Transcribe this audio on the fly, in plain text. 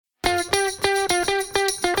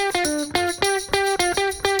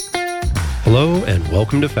Hello and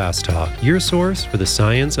welcome to Fast Talk, your source for the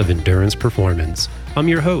science of endurance performance. I'm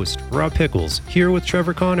your host, Rob Pickles, here with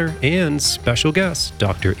Trevor Connor and special guest,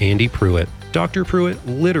 Dr. Andy Pruitt. Dr. Pruitt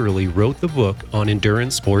literally wrote the book on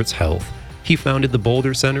endurance sports health. He founded the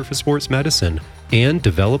Boulder Center for Sports Medicine and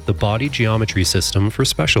developed the body geometry system for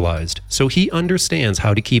Specialized, so he understands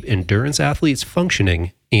how to keep endurance athletes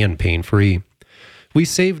functioning and pain-free. We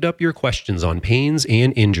saved up your questions on pains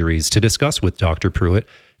and injuries to discuss with Dr. Pruitt,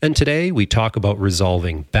 and today we talk about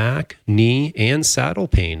resolving back, knee, and saddle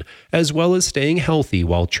pain, as well as staying healthy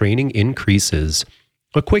while training increases.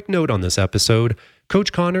 A quick note on this episode,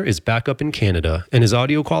 Coach Connor is back up in Canada, and his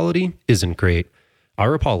audio quality isn't great.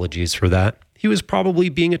 Our apologies for that. He was probably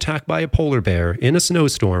being attacked by a polar bear in a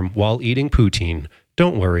snowstorm while eating poutine.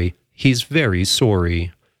 Don't worry, he's very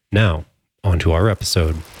sorry. Now, on to our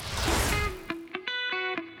episode.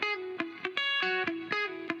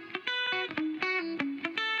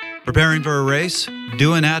 Preparing for a race,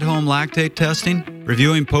 doing at-home lactate testing,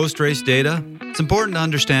 reviewing post-race data. It's important to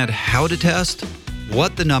understand how to test,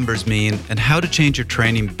 what the numbers mean, and how to change your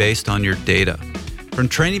training based on your data. From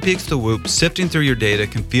Training Peaks to Whoop, sifting through your data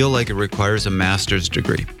can feel like it requires a master's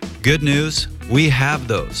degree. Good news, we have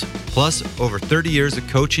those, plus over 30 years of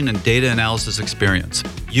coaching and data analysis experience.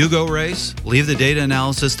 You go race, leave the data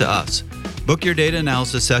analysis to us. Book your data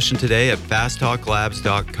analysis session today at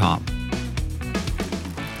fasttalklabs.com.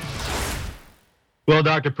 Well,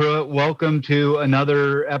 Dr. Pruitt, welcome to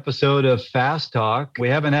another episode of Fast Talk. We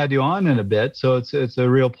haven't had you on in a bit, so it's a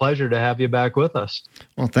real pleasure to have you back with us.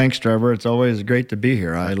 Well, thanks, Trevor. It's always great to be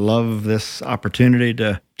here. I love this opportunity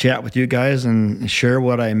to chat with you guys and share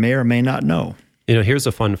what I may or may not know. You know, here's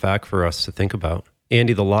a fun fact for us to think about.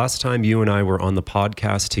 Andy, the last time you and I were on the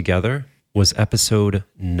podcast together was episode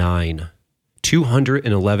 9,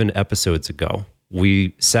 211 episodes ago.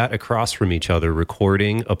 We sat across from each other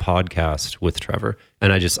recording a podcast with Trevor.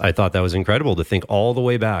 And I thought that was incredible to think all the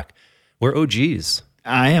way back. We're OGs.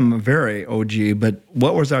 I am a very OG, but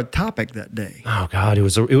what was our topic that day? Oh God, it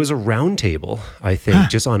was a round table, I think,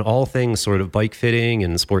 just on all things sort of bike fitting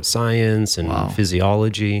and sports science and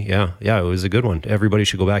physiology. Yeah, it was a good one. Everybody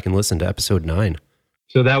should go back and listen to episode 9.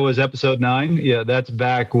 So that was episode 9. Yeah, that's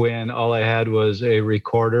back when all I had was a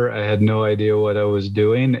recorder. I had no idea what I was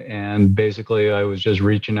doing. And basically, I was just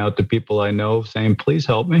reaching out to people I know saying, please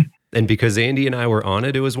help me. And because Andy and I were on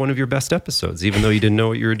it, it was one of your best episodes, even though you didn't know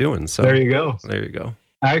what you were doing. So there you go. There you go.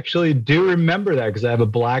 I actually do remember that because I have a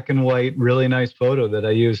black and white, really nice photo that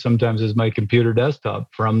I use sometimes as my computer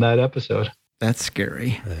desktop from that episode. That's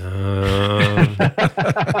scary.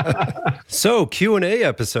 So Q&A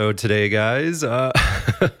episode today, guys. So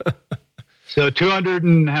 200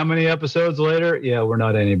 and how many episodes later? Yeah, we're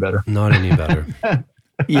not any better. Not any better.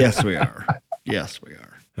 Yes, we are. Yes, we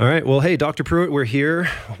are. All right. Well, hey, Dr. Pruitt, we're here.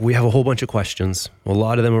 We have a whole bunch of questions. A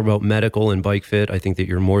lot of them are about medical and bike fit. I think that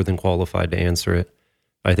you're more than qualified to answer it.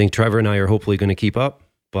 I think Trevor and I are hopefully going to keep up.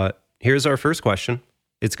 But here's our first question.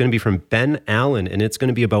 It's going to be from Ben Allen, and it's going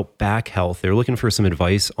to be about back health. They're looking for some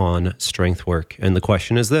advice on strength work. And the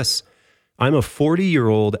question is this. I'm a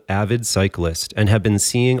 40-year-old avid cyclist and have been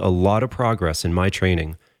seeing a lot of progress in my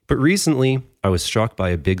training. But recently, I was struck by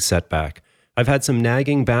a big setback. I've had some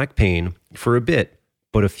nagging back pain for a bit,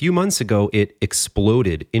 but a few months ago, it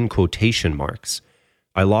exploded in quotation marks.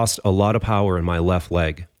 I lost a lot of power in my left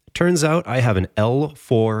leg. Turns out I have an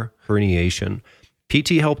L4 herniation.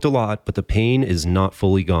 PT helped a lot, but the pain is not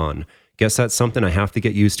fully gone. Guess that's something I have to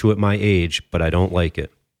get used to at my age, but I don't like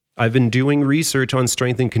it. I've been doing research on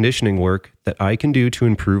strength and conditioning work that I can do to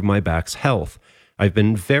improve my back's health. I've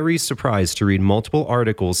been very surprised to read multiple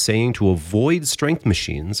articles saying to avoid strength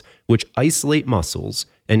machines, which isolate muscles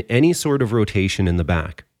and any sort of rotation in the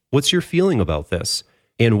back. What's your feeling about this?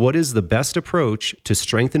 And what is the best approach to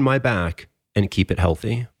strengthen my back and keep it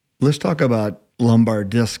healthy? Let's talk about lumbar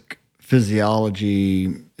disc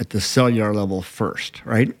physiology at the cellular level first,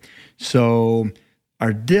 right? So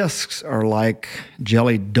our discs are like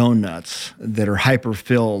jelly donuts that are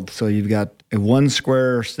hyper-filled. So you've got a 1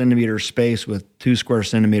 square centimeter space with 2 square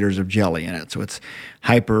centimeters of jelly in it. So it's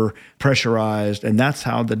hyper-pressurized, and that's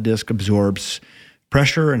how the disc absorbs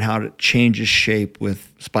pressure and how it changes shape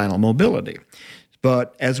with spinal mobility.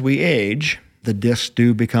 But as we age, the discs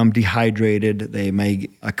do become dehydrated. They may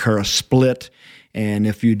occur a split. And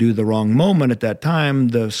if you do the wrong moment at that time,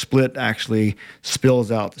 the split actually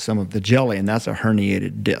spills out some of the jelly, and that's a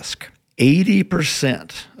herniated disc.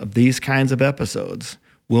 80% of these kinds of episodes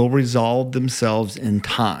will resolve themselves in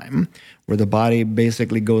time, where the body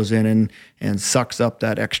basically goes in and sucks up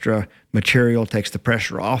that extra material, takes the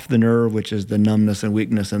pressure off the nerve, which is the numbness and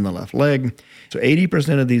weakness in the left leg. So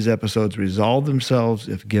 80% of these episodes resolve themselves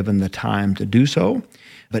if given the time to do so,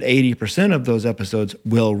 but 80% of those episodes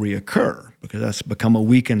will reoccur because that's become a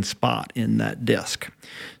weakened spot in that disc.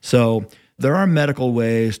 So there are medical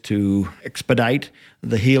ways to expedite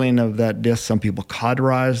the healing of that disc. Some people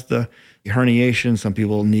cauterize the herniation. Some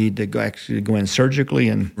people need to actually go in surgically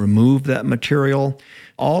and remove that material,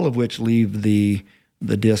 all of which leave the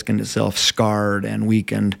disc in itself scarred and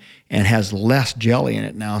weakened and has less jelly in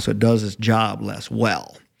it now, so it does its job less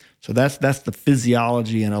well. So that's the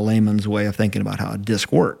physiology in a layman's way of thinking about how a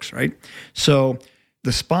disc works, right? So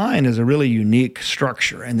the spine is a really unique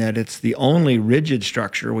structure in that it's the only rigid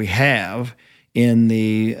structure we have in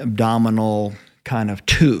the abdominal kind of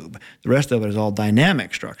tube. The rest of it is all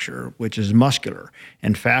dynamic structure, which is muscular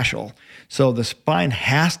and fascial. So the spine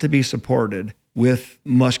has to be supported with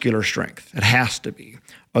muscular strength. It has to be.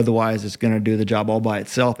 Otherwise, it's going to do the job all by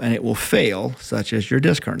itself and it will fail, such as your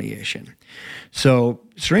disc herniation. So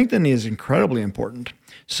strengthening is incredibly important.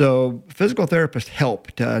 So physical therapists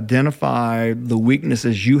help to identify the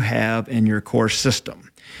weaknesses you have in your core system.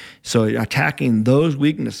 So attacking those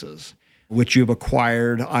weaknesses, which you've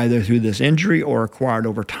acquired either through this injury or acquired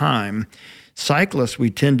over time. Cyclists, we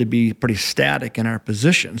tend to be pretty static in our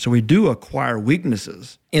position. So we do acquire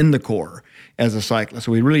weaknesses in the core as a cyclist.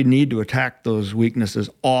 So we really need to attack those weaknesses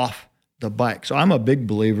off the bike. So I'm a big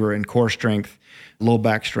believer in core strength, low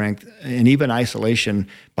back strength, and even isolation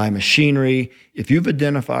by machinery. If you've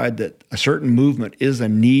identified that a certain movement is a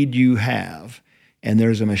need you have, and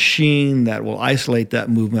there's a machine that will isolate that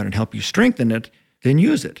movement and help you strengthen it, then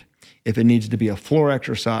use it. If it needs to be a floor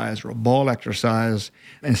exercise or a ball exercise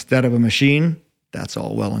instead of a machine, that's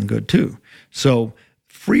all well and good too. So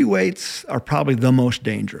free weights are probably the most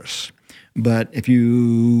dangerous. But if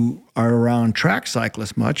you are around track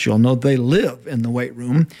cyclists much, you'll know they live in the weight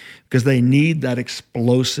room because they need that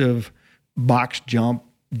explosive box jump,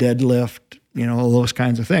 deadlift, all those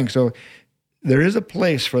kinds of things. So there is a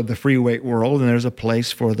place for the free weight world, and there's a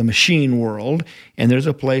place for the machine world, and there's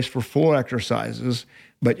a place for floor exercises.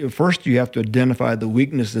 But first you have to identify the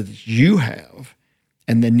weaknesses that you have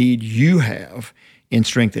and the need you have in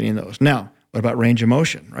strengthening those. Now, what about range of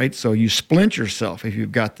motion, right? So you splint yourself. If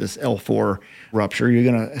you've got this L4 rupture, you're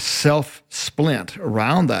going to self-splint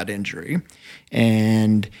around that injury,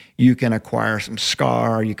 and you can acquire some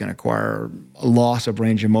scar. You can acquire a loss of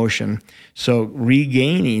range of motion. So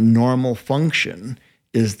regaining normal function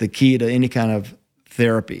is the key to any kind of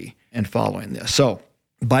therapy and following this. So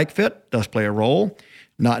bike fit does play a role,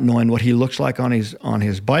 not knowing what he looks like on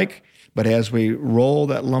his bike, but as we roll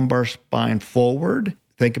that lumbar spine forward,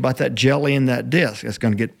 think about that jelly in that disc. It's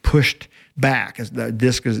going to get pushed back as the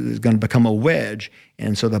disc is going to become a wedge.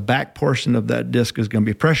 And so the back portion of that disc is going to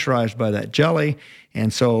be pressurized by that jelly.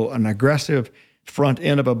 And so an aggressive front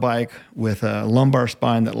end of a bike with a lumbar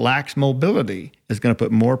spine that lacks mobility is going to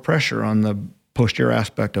put more pressure on the posterior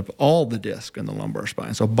aspect of all the disc in the lumbar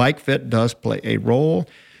spine. So bike fit does play a role.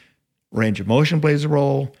 Range of motion plays a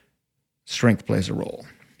role. Strength plays a role.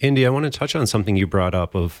 Andy, I want to touch on something you brought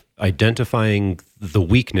up of identifying the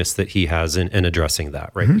weakness that he has and addressing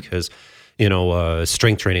that, right? Mm-hmm. Because,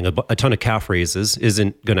 strength training, a ton of calf raises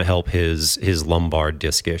isn't going to help his lumbar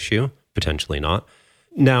disc issue, potentially not.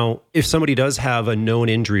 Now, if somebody does have a known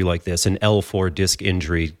injury like this, an L4 disc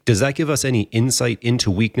injury, does that give us any insight into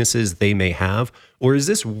weaknesses they may have? Or is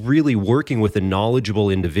this really working with a knowledgeable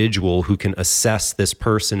individual who can assess this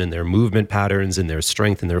person and their movement patterns and their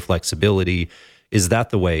strength and their flexibility? Is that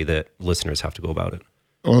the way that listeners have to go about it?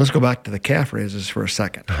 Well, let's go back to the calf raises for a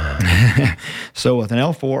second. So with an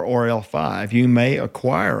L4 or L5, you may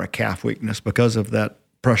acquire a calf weakness because of that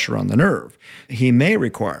pressure on the nerve. He may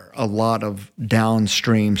require a lot of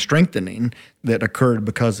downstream strengthening that occurred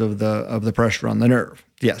because of the pressure on the nerve.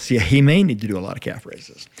 Yes, he may need to do a lot of calf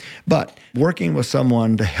raises. But working with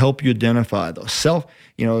someone to help you identify those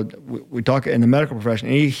we talk in the medical profession,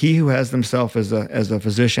 he who has himself as a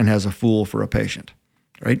physician has a fool for a patient,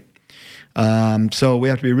 right? So we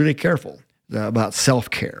have to be really careful about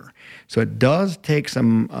self-care. So it does take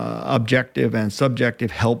some objective and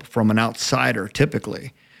subjective help from an outsider,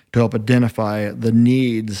 typically, to help identify the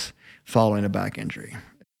needs following a back injury.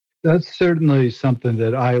 That's certainly something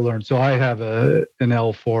that I learned. So I have an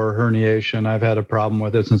L4 herniation. I've had a problem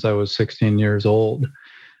with it since I was 16 years old.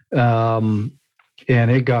 And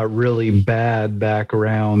it got really bad back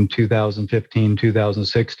around 2015,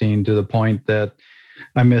 2016, to the point that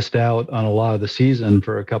I missed out on a lot of the season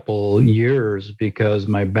for a couple years because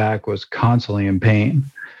my back was constantly in pain.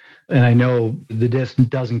 And I know the disc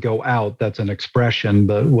doesn't go out. That's an expression,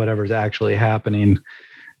 but whatever's actually happening,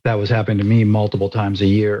 that was happening to me multiple times a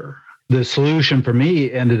year. The solution for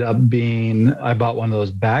me ended up being, I bought one of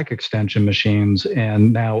those back extension machines,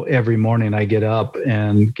 and now every morning I get up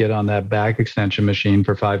and get on that back extension machine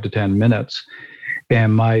for 5 to 10 minutes.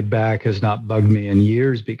 And my back has not bugged me in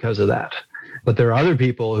years because of that. But there are other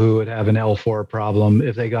people who would have an L4 problem.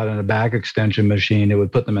 If they got on a back extension machine, it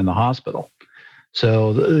would put them in the hospital.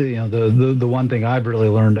 So, the one thing I've really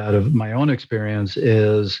learned out of my own experience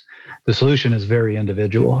is the solution is very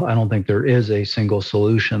individual. I don't think there is a single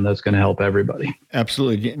solution that's going to help everybody.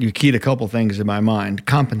 Absolutely. You keyed a couple things in my mind.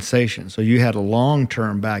 Compensation. So you had a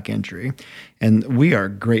long-term back injury, and we are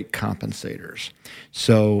great compensators.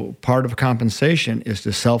 So part of compensation is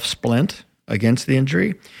to self-splint against the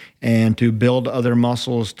injury and to build other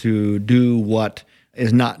muscles to do what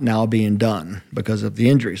is not now being done because of the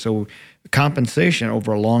injury. So compensation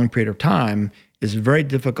over a long period of time is very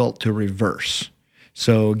difficult to reverse.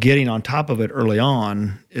 So getting on top of it early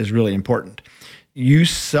on is really important. You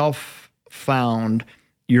self-found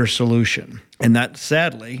your solution. And that,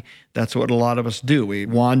 sadly, that's what a lot of us do. We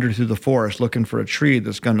wander through the forest looking for a tree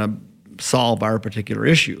that's going to solve our particular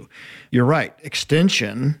issue. You're right.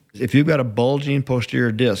 Extension, if you've got a bulging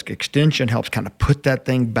posterior disc, extension helps kind of put that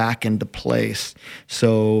thing back into place.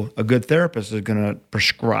 So a good therapist is going to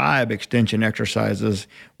prescribe extension exercises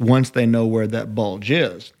once they know where that bulge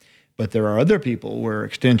is. But there are other people where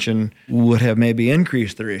extension would have maybe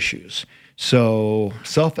increased their issues. So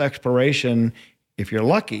self-exploration, if you're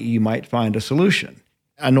lucky, you might find a solution.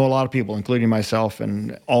 I know a lot of people, including myself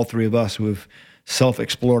and all three of us, who have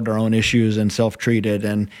self-explored our own issues and self-treated,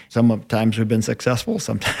 and sometimes we've been successful,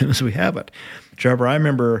 sometimes we haven't. Trevor, I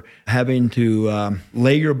remember having to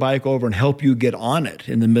lay your bike over and help you get on it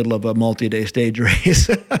in the middle of a multi-day stage race.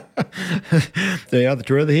 The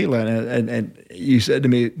Tour of the Gila, and you said to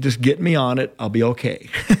me, just get me on it, I'll be okay.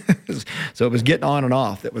 So it was getting on and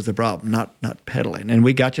off that was the problem, not pedaling, and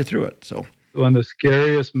we got you through it. So one of the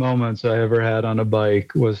scariest moments I ever had on a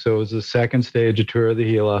bike was the second stage of Tour of the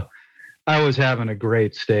Gila. I was having a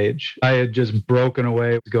great stage. I had just broken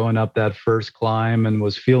away going up that first climb and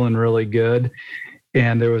was feeling really good.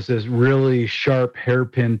 And there was this really sharp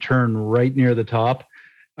hairpin turn right near the top.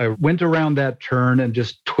 I went around that turn and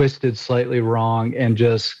just twisted slightly wrong. And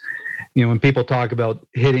just, when people talk about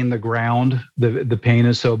hitting the ground, the pain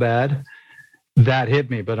is so bad. That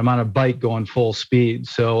hit me, but I'm on a bike going full speed.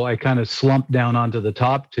 So I kind of slumped down onto the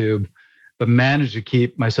top tube, but managed to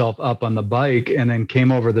keep myself up on the bike, and then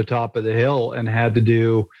came over the top of the hill and had to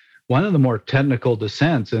do one of the more technical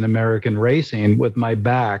descents in American racing with my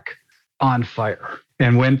back on fire,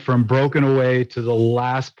 and went from broken away to the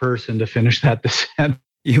last person to finish that descent.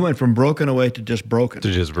 You went from broken away to just broken.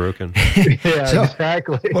 To just broken. Yeah, so,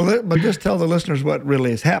 exactly. Well, but just tell the listeners what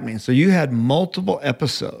really is happening. So you had multiple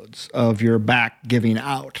episodes of your back giving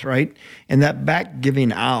out, right? And that back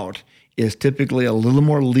giving out is typically a little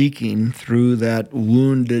more leaking through that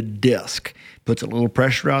wounded disc. Puts a little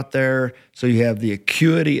pressure out there, so you have the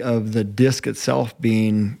acuity of the disc itself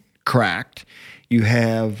being cracked. You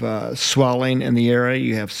have swelling in the area.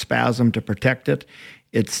 You have spasm to protect it.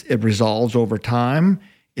 It resolves over time.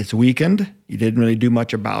 It's weakened. You didn't really do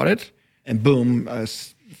much about it. And boom,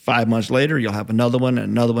 5 months later, you'll have another one and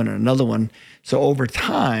another one and another one. So over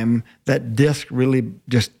time, that disc really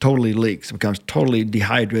just totally leaks. It becomes totally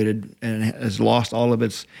dehydrated and has lost all of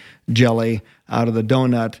its jelly out of the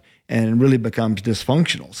donut and really becomes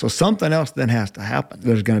dysfunctional. So something else then has to happen.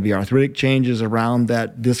 There's going to be arthritic changes around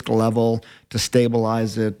that disc level to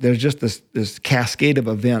stabilize it. There's just this cascade of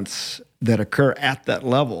events that occur at that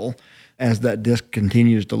level as that disc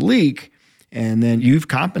continues to leak, and then you've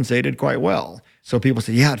compensated quite well. So people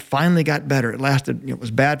say, yeah, it finally got better. It lasted, it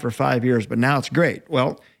was bad for 5 years, but now it's great.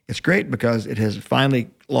 Well, it's great because it has finally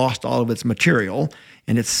lost all of its material,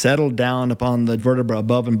 and it's settled down upon the vertebra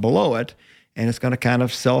above and below it, and it's going to kind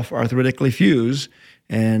of self-arthritically fuse.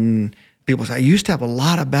 And people say, I used to have a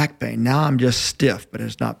lot of back pain. Now I'm just stiff, but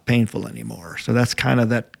it's not painful anymore. So that's kind of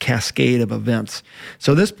that cascade of events.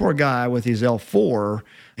 So this poor guy with his L4,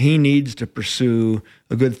 he needs to pursue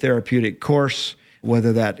a good therapeutic course,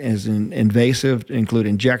 whether that is invasive, include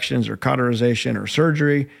injections or cauterization or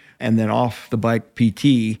surgery, and then off the bike PT.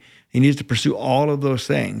 He needs to pursue all of those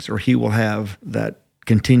things, or he will have that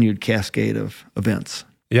continued cascade of events.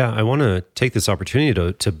 Yeah, I want to take this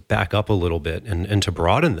opportunity to back up a little bit and to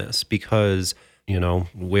broaden this, because,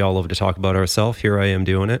 we all love to talk about ourselves. Here I am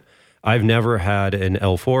doing it. I've never had an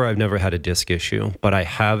L4. I've never had a disc issue, but I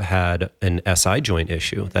have had an SI joint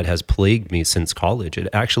issue that has plagued me since college. It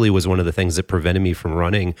actually was one of the things that prevented me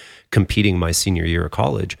from competing my senior year of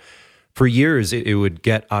college. For years, it would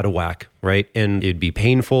get out of whack, right? And it'd be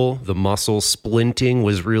painful. The muscle splinting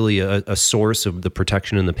was really a source of the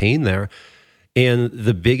protection and the pain there. And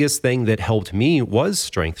the biggest thing that helped me was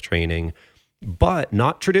strength training, but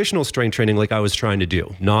not traditional strength training like I was trying to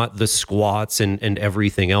do, not the squats and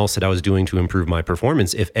everything else that I was doing to improve my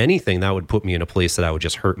performance. If anything, that would put me in a place that I would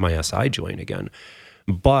just hurt my SI joint again.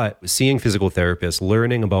 But seeing physical therapists,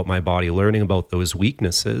 learning about my body, learning about those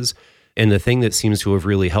weaknesses, and the thing that seems to have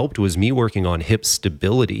really helped was me working on hip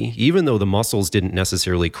stability, even though the muscles didn't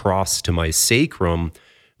necessarily cross to my sacrum.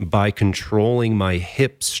 By controlling my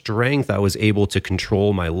hip strength, I was able to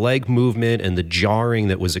control my leg movement and the jarring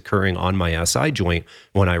that was occurring on my SI joint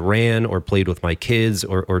when I ran or played with my kids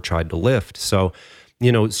or tried to lift. So,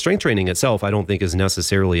 strength training itself, I don't think is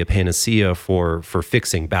necessarily a panacea for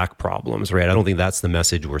fixing back problems, right? I don't think that's the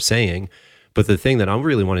message we're saying. But the thing that I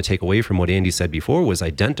really want to take away from what Andy said before was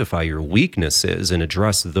identify your weaknesses and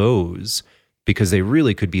address those, because they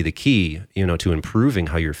really could be the key, to improving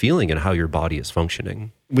how you're feeling and how your body is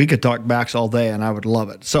functioning. We could talk backs all day and I would love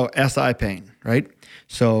it. So SI pain, right?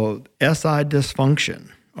 So SI dysfunction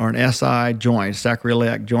or an SI joint,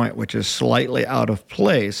 sacroiliac joint, which is slightly out of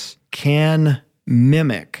place, can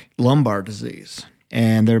mimic lumbar disease.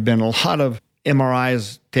 And there have been a lot of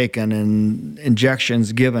MRIs taken and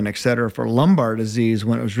injections given, et cetera, for lumbar disease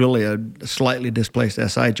when it was really a slightly displaced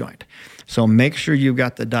SI joint. So make sure you've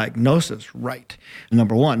got the diagnosis right,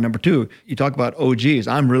 number one. Number two, you talk about OGs.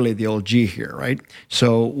 I'm really the old G here, right?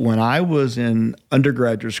 So when I was in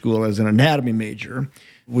undergraduate school as an anatomy major,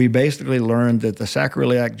 we basically learned that the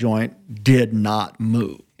sacroiliac joint did not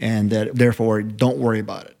move, and that therefore don't worry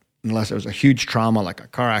about it unless there was a huge trauma like a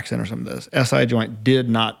car accident or something. This SI joint did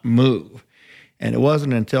not move. And it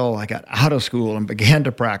wasn't until I got out of school and began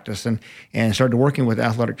to practice and started working with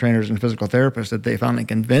athletic trainers and physical therapists that they finally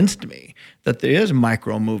convinced me that there is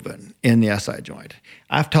micro movement in the SI joint.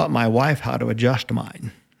 I've taught my wife how to adjust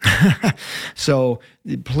mine. So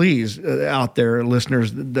please, out there,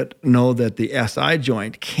 listeners that know that the SI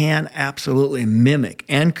joint can absolutely mimic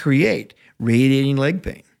and create radiating leg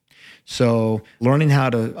pain. So learning how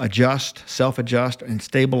to adjust, self-adjust, and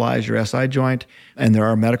stabilize your SI joint, and there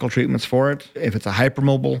are medical treatments for it. If it's a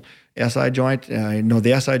hypermobile SI joint,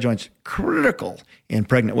 the SI joint's critical in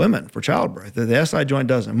pregnant women for childbirth. If the SI joint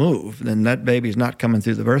doesn't move, then that baby's not coming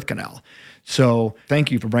through the birth canal. So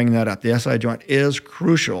thank you for bringing that up. The SI joint is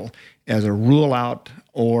crucial as a rule out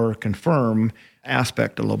or confirm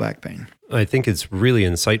aspect of low back pain. I think it's really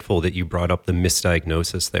insightful that you brought up the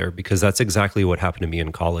misdiagnosis there, because that's exactly what happened to me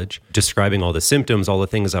in college. Describing all the symptoms, all the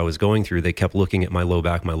things I was going through, they kept looking at my low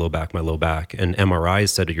back. And MRIs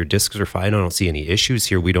said, your discs are fine. I don't see any issues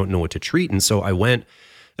here. We don't know what to treat. And so I went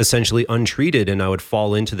essentially untreated, and I would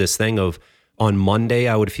fall into this thing of, on Monday,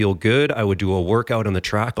 I would feel good. I would do a workout on the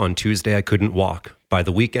track. On Tuesday, I couldn't walk. By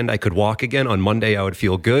the weekend, I could walk again. On Monday, I would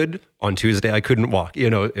feel good. On Tuesday, I couldn't walk,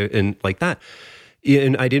 and like that.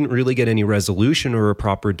 And I didn't really get any resolution or a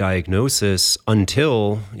proper diagnosis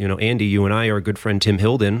until, Andy, you and I, our good friend Tim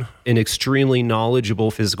Hilden, an extremely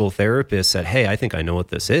knowledgeable physical therapist, said, hey, I think I know what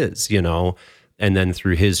this is, And then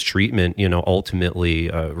through his treatment,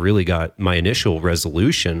 ultimately really got my initial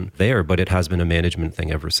resolution there, but it has been a management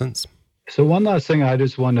thing ever since. So one last thing I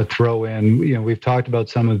just want to throw in, we've talked about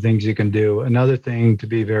some of the things you can do. Another thing to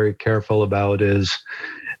be very careful about is,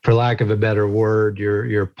 for lack of a better word,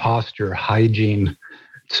 your posture hygiene.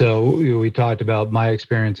 So we talked about my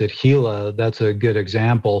experience at Gila. That's a good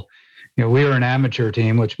example. We were an amateur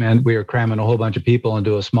team, which meant we were cramming a whole bunch of people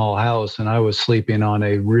into a small house, and I was sleeping on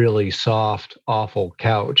a really soft, awful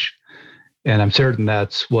couch. And I'm certain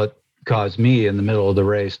that's what caused me in the middle of the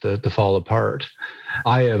race to fall apart.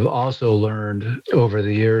 I have also learned over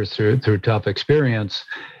the years through tough experience,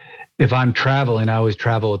 if I'm traveling, I always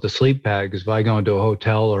travel with the sleep bag, because if I go into a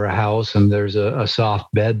hotel or a house and there's a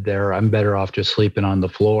soft bed there, I'm better off just sleeping on the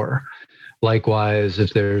floor. Likewise,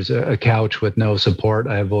 if there's a couch with no support,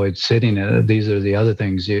 I avoid sitting in it. These are the other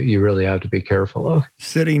things you really have to be careful of.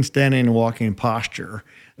 Sitting, standing, and walking posture.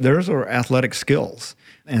 Those are athletic skills.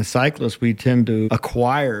 And cyclists, we tend to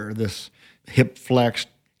acquire this hip flexed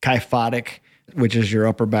kyphotic, which is your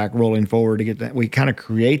upper back rolling forward to get that. We kind of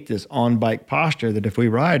create this on-bike posture that if we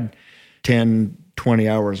ride 10, 20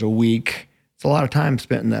 hours a week, it's a lot of time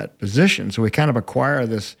spent in that position. So we kind of acquire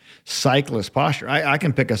this cyclist posture. I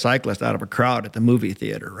can pick a cyclist out of a crowd at the movie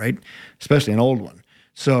theater, right? Especially an old one.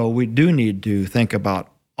 So we do need to think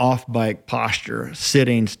about off-bike posture,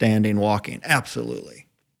 sitting, standing, walking. Absolutely.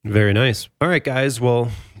 Very nice. All right, guys.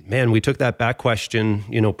 Well, man, we took that back question,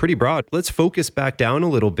 pretty broad. Let's focus back down a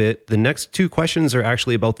little bit. The next two questions are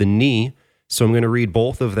actually about the knee. So I'm going to read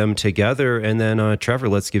both of them together, and then Trevor,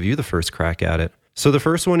 let's give you the first crack at it. So the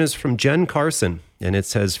first one is from Jen Carson, and it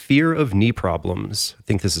says, fear of knee problems. I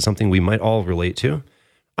think this is something we might all relate to.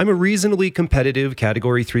 I'm a reasonably competitive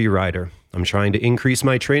Category 3 rider. I'm trying to increase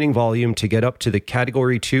my training volume to get up to the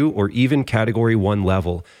Category 2 or even Category 1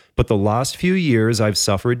 level. But the last few years, I've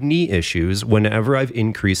suffered knee issues whenever I've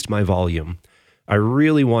increased my volume. I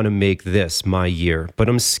really want to make this my year, but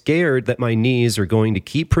I'm scared that my knees are going to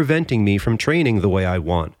keep preventing me from training the way I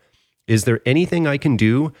want. Is there anything I can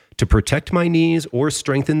do to protect my knees or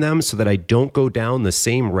strengthen them so that I don't go down the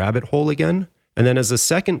same rabbit hole again? And then as a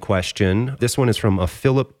second question, this one is from a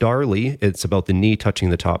Philip Darley. It's about the knee touching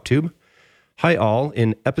the top tube. Hi all,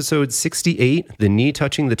 in episode 68, the knee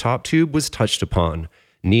touching the top tube was touched upon.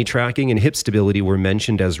 Knee tracking and hip stability were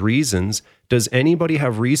mentioned as reasons. Does anybody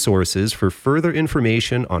have resources for further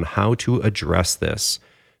information on how to address this?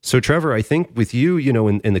 So Trevor, I think with you,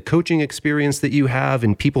 in the coaching experience that you have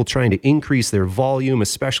and people trying to increase their volume,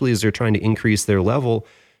 especially as they're trying to increase their level,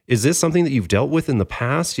 is this something that you've dealt with in the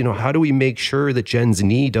past? How do we make sure that Jen's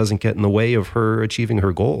knee doesn't get in the way of her achieving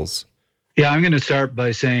her goals? Yeah, I'm going to start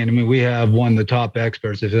by saying, we have one of the top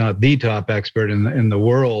experts, if not the top expert in the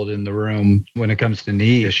world in the room when it comes to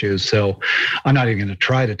knee issues. So I'm not even going to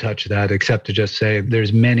try to touch that, except to just say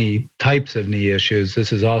there's many types of knee issues.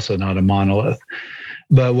 This is also not a monolith.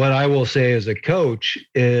 But what I will say as a coach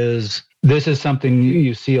is this is something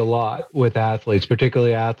you see a lot with athletes,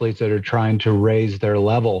 particularly athletes that are trying to raise their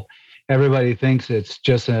level. Everybody thinks it's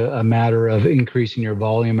just a matter of increasing your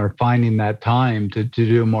volume or finding that time to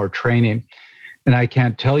do more training. And I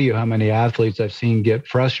can't tell you how many athletes I've seen get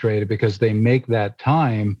frustrated because they make that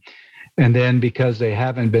time. And then because they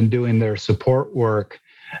haven't been doing their support work,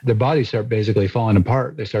 their bodies start basically falling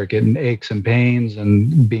apart. They start getting aches and pains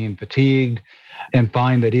and being fatigued, and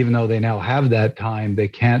find that even though they now have that time, they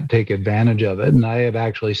can't take advantage of it. And I have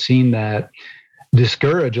actually seen that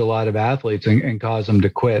discourage a lot of athletes and cause them to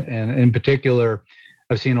quit. And in particular,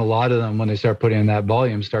 I've seen a lot of them when they start putting in that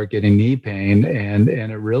volume start getting knee pain, and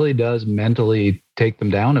it really does mentally take them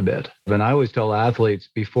down a bit. And I always tell athletes,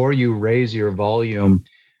 before you raise your volume,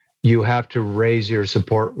 you have to raise your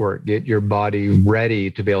support work, get your body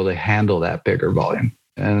ready to be able to handle that bigger volume.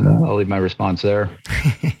 And I'll leave my response there.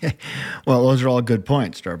 Well, those are all good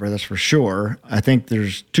points, Trevor, that's for sure. I think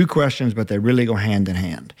there's two questions, but they really go hand in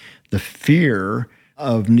hand. The fear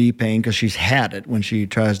of knee pain, because she's had it when she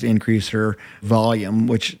tries to increase her volume,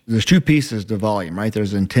 which there's two pieces to volume, right?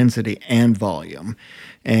 There's intensity and volume.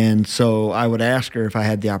 And so I would ask her if I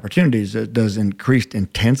had the opportunities, does increased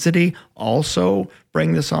intensity also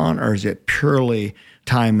bring this on, or is it purely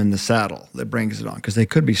time in the saddle that brings it on? Because they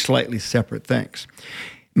could be slightly separate things.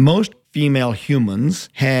 Most female humans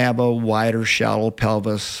have a wider, shallow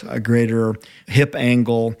pelvis, a greater hip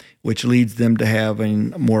angle, which leads them to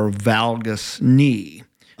having a more valgus knee,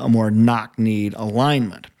 a more knock-kneed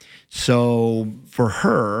alignment. So for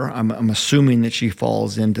her, I'm assuming that she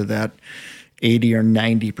falls into that 80 or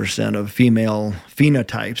 90% of female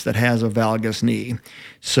phenotypes that has a valgus knee.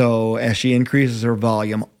 So as she increases her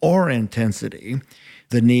volume or intensity,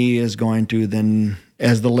 the knee is going to then,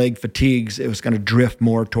 as the leg fatigues, it was going to drift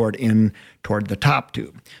more toward the top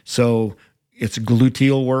tube. So it's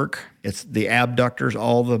gluteal work, it's the abductors,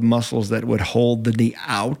 all the muscles that would hold the knee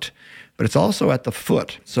out, but it's also at the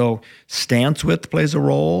foot. So stance width plays a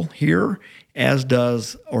role here, as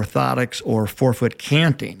does orthotics or forefoot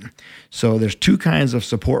canting. So there's two kinds of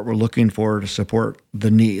support we're looking for to support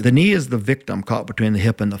the knee. The knee is the victim caught between the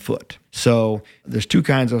hip and the foot. So there's two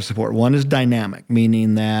kinds of support. One is dynamic,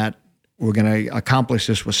 meaning that we're going to accomplish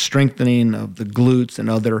this with strengthening of the glutes and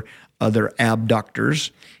other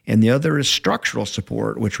abductors. And the other is structural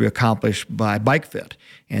support, which we accomplish by bike fit.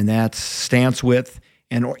 And that's stance width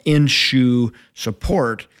and or in-shoe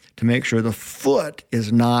support to make sure the foot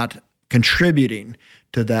is not contributing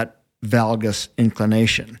to that valgus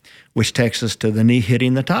inclination, which takes us to the knee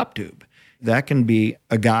hitting the top tube. That can be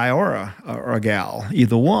a guy or a gal,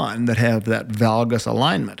 either one, that have that valgus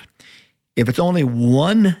alignment. If it's only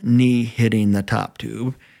one knee hitting the top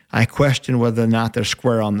tube, I question whether or not they're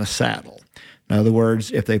square on the saddle. In other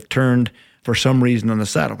words, if they've turned for some reason on the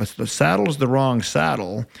saddle, if the saddle is the wrong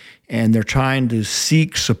saddle and they're trying to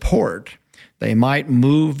seek support, they might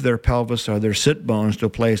move their pelvis or their sit bones to a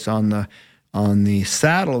place on the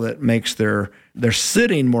saddle that makes their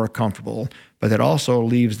sitting more comfortable, but that also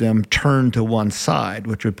leaves them turned to one side,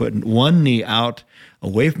 which would put one knee out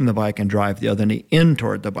away from the bike and drive the other knee in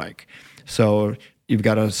toward the bike. So you've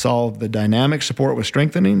got to solve the dynamic support with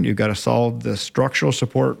strengthening. You've got to solve the structural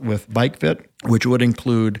support with bike fit, which would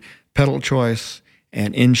include pedal choice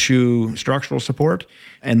and in-shoe structural support.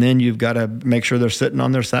 And then you've got to make sure they're sitting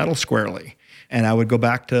on their saddle squarely. And I would go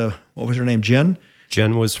back to, what was her name, Jen?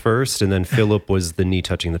 Jen was first, and then Philip was the knee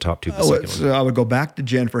touching the top tube. So I would go back to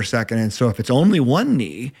Jen for a second. And so if it's only one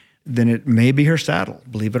knee, then it may be her saddle,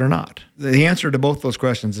 believe it or not. The answer to both those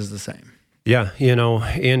questions is the same. Yeah,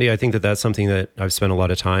 Andy, I think that's something that I've spent a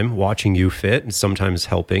lot of time watching you fit and sometimes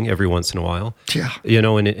helping every once in a while. Yeah.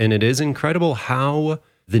 And it is incredible how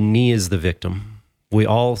the knee is the victim. We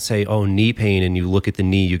all say, oh, knee pain, and you look at the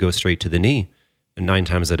knee, you go straight to the knee. And 9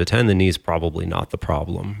 times out of 10, the knee is probably not the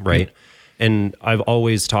problem, right? Mm-hmm. And I've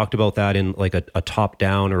always talked about that in like a top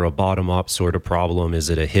down or a bottom up sort of problem. Is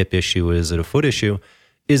it a hip issue? Is it a foot issue?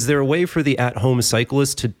 Is there a way for the at-home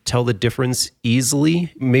cyclist to tell the difference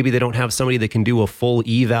easily? Maybe they don't have somebody that can do a full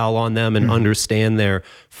eval on them and understand their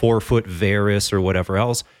forefoot varus or whatever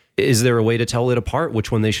else. Is there a way to tell it apart,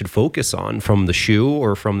 which one they should focus on, from the shoe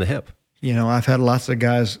or from the hip? I've had lots of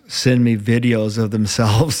guys send me videos of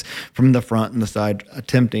themselves from the front and the side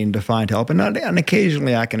attempting to find help. And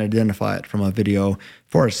occasionally I can identify it from a video.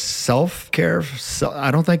 For self-care,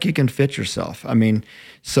 I don't think you can fit yourself.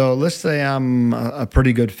 So let's say I'm a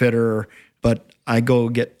pretty good fitter, but I go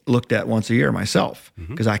get looked at once a year myself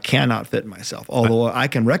because I cannot fit myself. Although I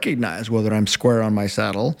can recognize whether I'm square on my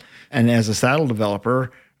saddle. And as a saddle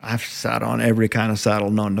developer, I've sat on every kind of saddle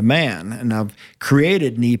known to man, and I've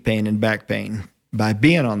created knee pain and back pain by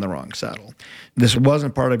being on the wrong saddle. This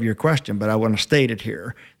wasn't part of your question, but I want to state it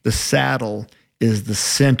here. The saddle is the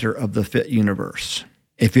center of the fit universe.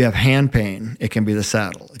 If you have hand pain, it can be the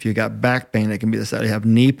saddle. If you got back pain, it can be the saddle. If you have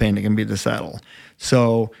knee pain, it can be the saddle.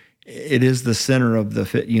 So it is the center of the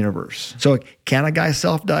fit universe. So can a guy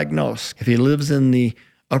self-diagnose? If he lives in the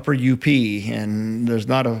upper UP and there's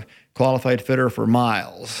not a qualified fitter for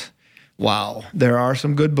miles. Wow. There are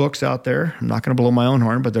some good books out there. I'm not going to blow my own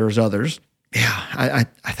horn, but there's others. Yeah,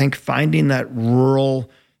 I think finding that rural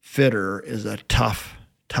fitter is a tough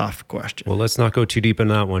question. Well, let's not go too deep in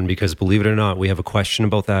that one because, believe it or not, we have a question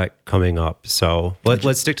about that coming up. So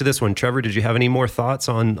let's stick to this one. Trevor, did you have any more thoughts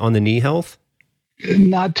on the knee health?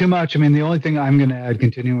 Not too much. The only thing I'm going to add,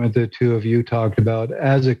 continuing with the two of you talked about,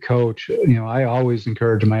 as a coach, I always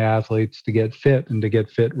encourage my athletes to get fit and to get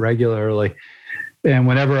fit regularly. And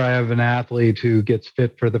whenever I have an athlete who gets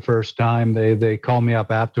fit for the first time, they call me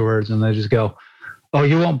up afterwards and they just go, oh,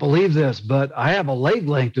 you won't believe this, but I have a leg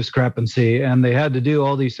length discrepancy and they had to do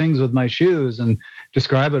all these things with my shoes and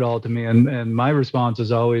describe it all to me. And my response is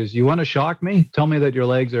always, you want to shock me? Tell me that your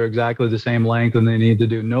legs are exactly the same length and they need to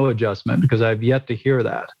do no adjustment, because I've yet to hear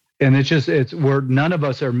that. And none of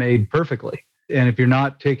us are made perfectly. And if you're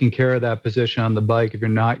not taking care of that position on the bike, if you're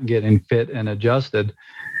not getting fit and adjusted,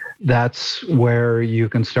 that's where you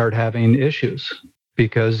can start having issues.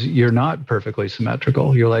 Because you're not perfectly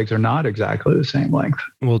symmetrical. Your legs are not exactly the same length.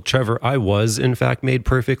 Well, Trevor, I was in fact made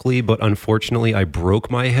perfectly, but unfortunately I broke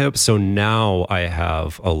my hip. So now I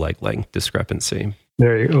have a leg length discrepancy.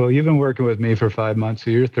 There you go. Well, you've been working with me for 5 months,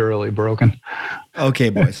 so you're thoroughly broken. Okay,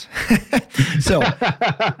 boys. So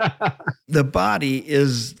the body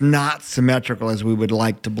is not symmetrical as we would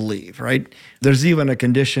like to believe, right? There's even a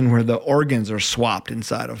condition where the organs are swapped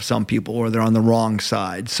inside of some people, or they're on the wrong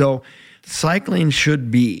side. So cycling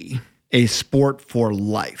should be a sport for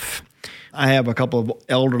life. I have a couple of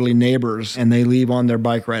elderly neighbors, and they leave on their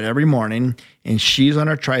bike ride every morning, and she's on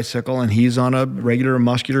a tricycle, and he's on a regular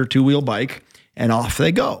muscular two-wheel bike, and off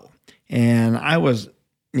they go. And I was,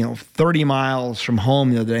 30 miles from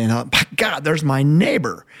home the other day, and I thought, my God, there's my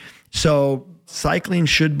neighbor. So cycling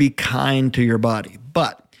should be kind to your body.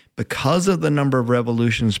 But because of the number of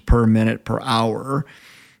revolutions per minute per hour,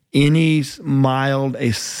 any mild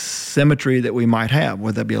asymmetry that we might have,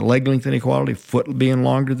 whether that be a leg length inequality, foot being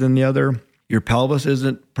longer than the other, your pelvis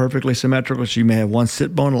isn't perfectly symmetrical, so you may have one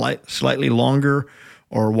sit bone slightly longer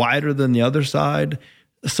or wider than the other side.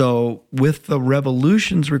 So with the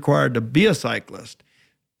revolutions required to be a cyclist,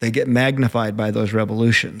 they get magnified by those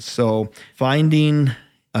revolutions. So finding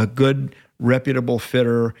a good, reputable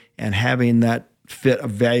fitter and having that fit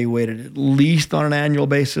evaluated at least on an annual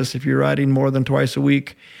basis if you're riding more than twice a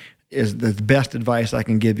week is the best advice I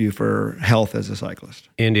can give you for health as a cyclist.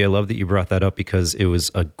 Andy, I love that you brought that up because it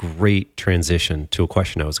was a great transition to a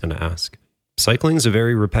question I was going to ask. Cycling is a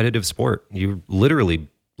very repetitive sport. You're literally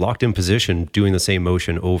locked in position doing the same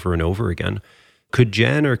motion over and over again. Could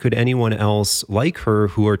Jen or could anyone else like her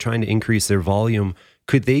who are trying to increase their volume,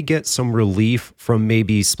 could they get some relief from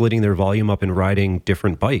maybe splitting their volume up and riding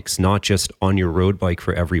different bikes, not just on your road bike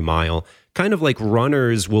for every mile? Kind of like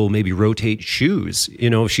runners will maybe rotate shoes.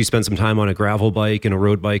 If she spent some time on a gravel bike and a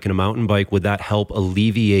road bike and a mountain bike, would that help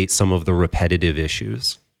alleviate some of the repetitive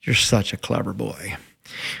issues? you're such a clever boy.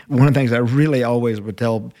 One of the things I really always would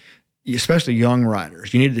tell, especially young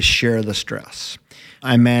riders, you need to share the stress.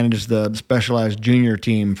 I managed the specialized junior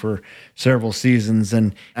team for several seasons,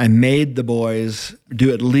 and I made the boys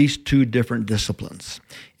do at least 2 different disciplines,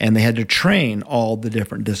 and they had to train all the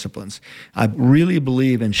different disciplines. I really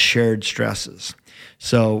believe in shared stresses.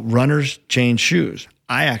 So runners change shoes.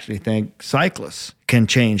 I actually think cyclists can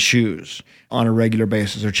change shoes on a regular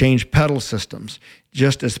basis or change pedal systems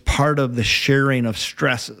just as part of the sharing of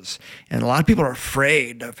stresses. And a lot of people are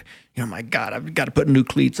afraid of, my God, I've got to put new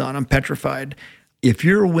cleats on. I'm petrified. If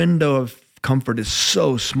your window of comfort is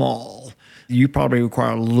so small, you probably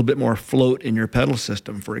require a little bit more float in your pedal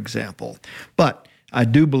system, for example. But I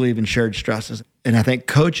do believe in shared stresses, and I think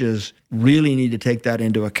coaches really need to take that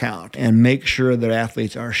into account and make sure that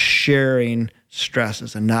athletes are sharing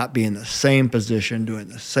stresses and not be in the same position, doing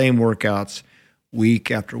the same workouts week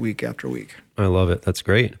after week after week. I love it. That's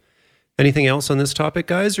great. Anything else on this topic,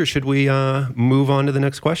 guys, or should we move on to the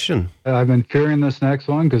next question? I've been carrying this next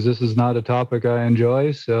one because this is not a topic I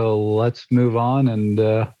enjoy. So let's move on and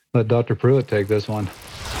let Dr. Pruitt take this one.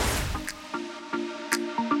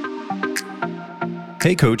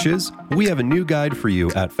 Hey coaches, we have a new guide for you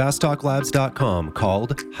at fasttalklabs.com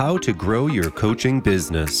called How to Grow Your Coaching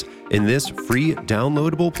Business. In this free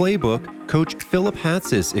downloadable playbook, Coach Philip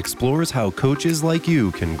Hatsis explores how coaches like you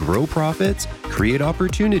can grow profits, create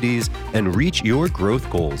opportunities, and reach your growth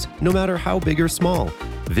goals, no matter how big or small.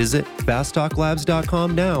 Visit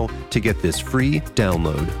fasttalklabs.com now to get this free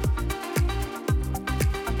download.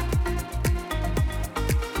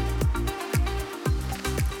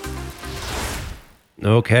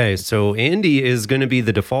 Okay, so Andy is going to be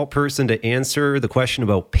the default person to answer the question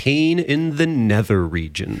about pain in the nether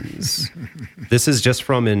regions. This is just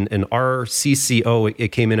from an RCCO. It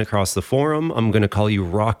came in across the forum. I'm going to call you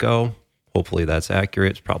Rocco. Hopefully that's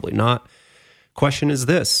accurate. It's probably not. Question is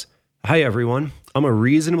this. Hi, everyone. I'm a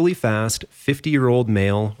reasonably fast 50-year-old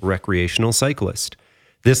male recreational cyclist.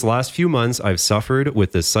 This last few months, I've suffered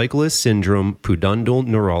with the cyclist syndrome pudendal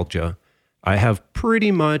neuralgia. I have pretty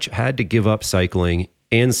much had to give up cycling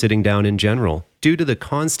and sitting down in general due to the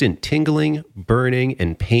constant tingling, burning,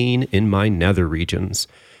 and pain in my nether regions.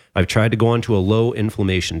 I've tried to go onto a low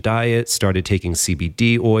inflammation diet, started taking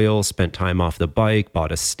CBD oil, spent time off the bike,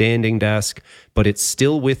 bought a standing desk, but it's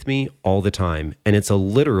still with me all the time, and it's a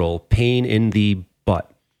literal pain in the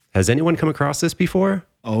butt. Has anyone come across this before?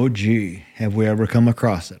 Oh, gee, have we ever come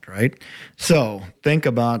across it, right? So think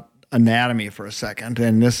about anatomy for a second.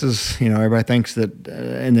 And this is, everybody thinks that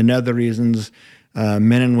in the nether regions,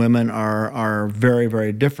 men and women are very,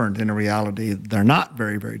 very different. In reality, they're not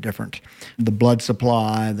very, very different. The blood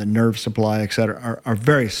supply, the nerve supply, et cetera, are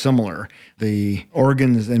very similar. The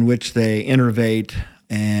organs in which they innervate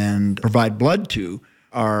and provide blood to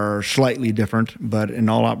are slightly different, but in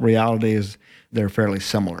all realities, they're fairly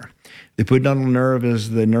similar. The pudendal nerve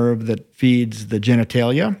is the nerve that feeds the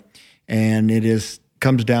genitalia, and it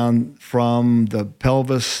comes down from the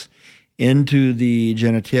pelvis into the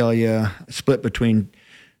genitalia, split between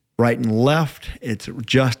right and left. It's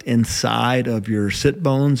just inside of your sit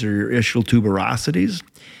bones or your ischial tuberosities.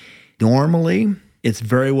 Normally, it's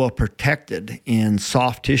very well protected in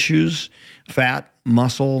soft tissues, fat,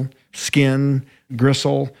 muscle, skin,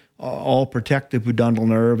 gristle, all protect the pudendal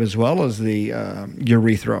nerve, as well as the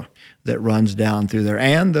urethra that runs down through there,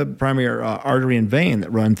 and the primary artery and vein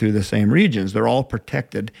that run through the same regions. They're all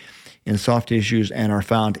protected in soft tissues and are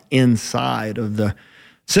found inside of the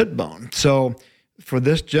sit bone. So for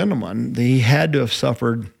this gentleman, he had to have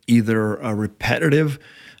suffered either a repetitive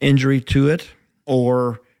injury to it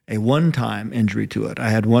or a one-time injury to it. I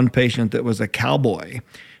had one patient that was a cowboy,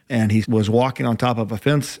 and he was walking on top of a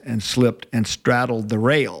fence and slipped and straddled the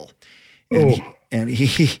rail. And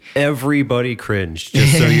he everybody cringed,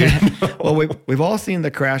 just so you know. Well, we've all seen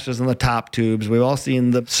the crashes in the top tubes. We've all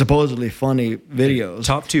seen the supposedly funny videos.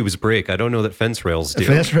 Top tubes break. I don't know that fence rails do.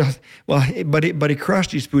 Fence rails. Well, but he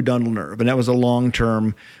crushed his pudendal nerve, and that was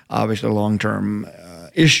obviously a long-term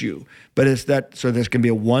issue. But it's that, so this can be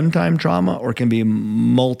a one-time trauma or it can be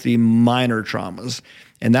multi-minor traumas.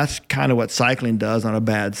 And that's kind of what cycling does on a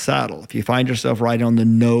bad saddle. If you find yourself right on the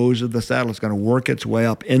nose of the saddle, it's going to work its way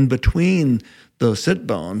up in between those sit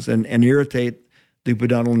bones and irritate the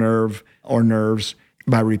pudendal nerve or nerves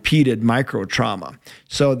by repeated micro trauma.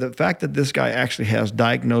 So the fact that this guy actually has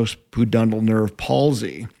diagnosed pudendal nerve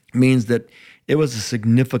palsy means that it was a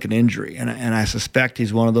significant injury. And I suspect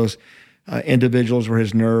he's one of those individuals where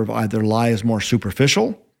his nerve either lies more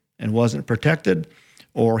superficial and wasn't protected,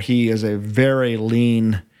 or he is a very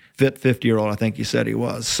lean, fit 50-year-old, I think he said he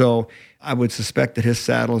was. So I would suspect that his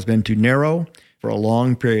saddle has been too narrow, for a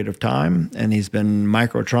long period of time, and he's been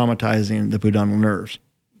micro-traumatizing the pudendal nerves.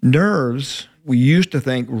 Nerves, we used to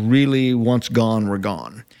think really once gone, were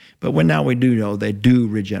gone. But now we do know they do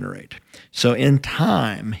regenerate. So in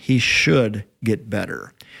time, he should get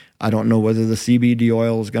better. I don't know whether the CBD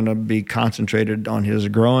oil is going to be concentrated on his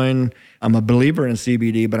groin. I'm a believer in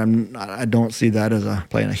CBD, but I don't see that as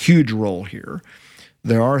playing a huge role here.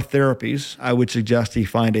 There are therapies. I would suggest he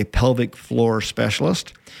find a pelvic floor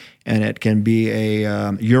specialist, and it can be a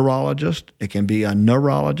urologist. It can be a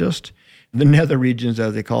neurologist. The nether regions,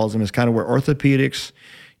 as they call them, is kind of where orthopedics,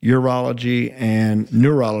 urology, and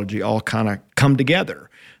neurology all kind of come together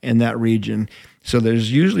in that region. So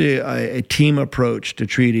there's usually a team approach to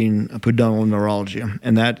treating pudendal neurology,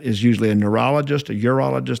 and that is usually a neurologist, a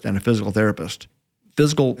urologist, and a physical therapist.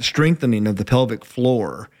 Physical strengthening of the pelvic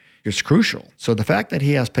floor is crucial. So the fact that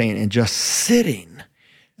he has pain in just sitting,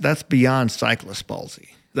 that's beyond cyclist palsy.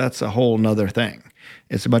 That's a whole nother thing.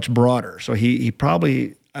 It's much broader. So he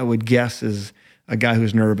probably, I would guess, is a guy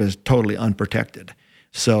whose nerve is totally unprotected.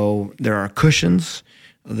 So there are cushions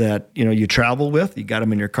that you travel with. You got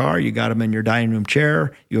them in your car, you got them in your dining room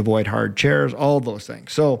chair, you avoid hard chairs, all those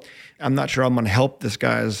things. So I'm not sure I'm going to help this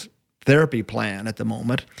guy's therapy plan at the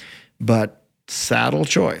moment, but saddle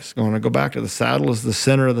choice. I want to go back to the saddle is the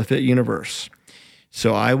center of the fit universe.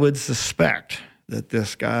 So I would suspect that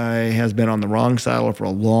this guy has been on the wrong saddle for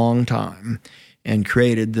a long time and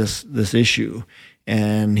created this issue,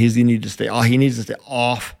 and he needs to stay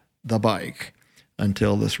off the bike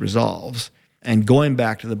until this resolves. And going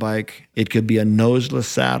back to the bike, it could be a noseless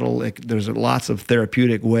saddle. There's lots of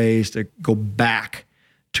therapeutic ways to go back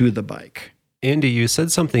to the bike. Andy, you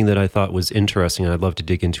said something that I thought was interesting, and I'd love to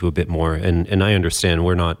dig into a bit more. And I understand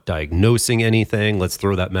we're not diagnosing anything. Let's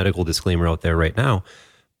throw that medical disclaimer out there right now.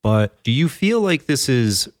 But do you feel like this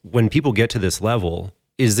is, when people get to this level,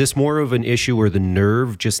 is this more of an issue where the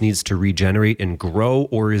nerve just needs to regenerate and grow,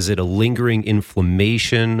 or is it a lingering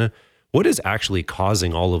inflammation? What is actually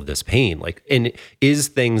causing all of this pain? And is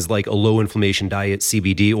things like a low inflammation diet,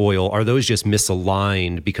 CBD oil, are those just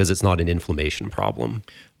misaligned because it's not an inflammation problem?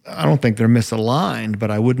 I don't think they're misaligned, but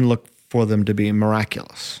I wouldn't look for them to be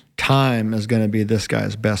miraculous. Time is going to be this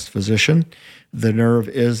guy's best physician. The nerve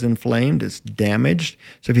is inflamed, it's damaged.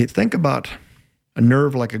 So if you think about a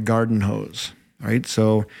nerve like a garden hose, right?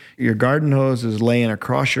 So your garden hose is laying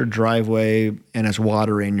across your driveway and it's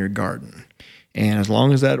watering your garden. And as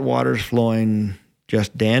long as that water's flowing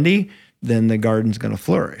just dandy, then the garden's going to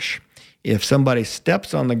flourish. If somebody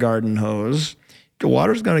steps on the garden hose, the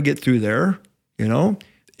water's going to get through there,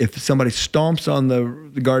 If somebody stomps on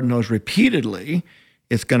the garden hose repeatedly,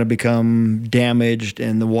 it's going to become damaged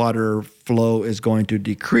and the water flow is going to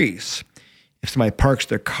decrease. If somebody parks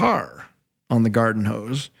their car on the garden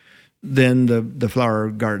hose, then the flower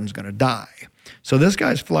garden's going to die. So this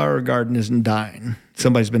guy's flower garden isn't dying.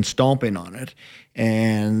 Somebody's been stomping on it,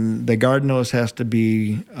 and the garden hose has to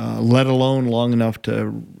be let alone long enough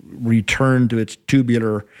to return to its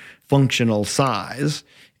tubular functional size,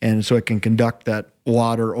 and so it can conduct that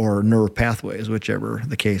water or nerve pathways, whichever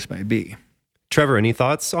the case may be. Trevor, any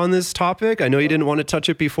thoughts on this topic? I know you didn't want to touch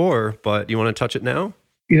it before, but you want to touch it now?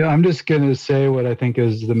 I'm just going to say what I think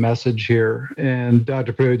is the message here. And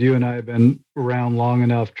Dr. Pruitt, you and I have been around long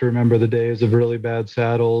enough to remember the days of really bad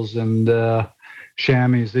saddles and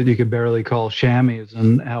chamois that you could barely call chamois,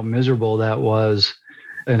 and how miserable that was,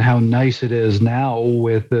 and how nice it is now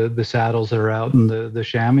with the saddles that are out and the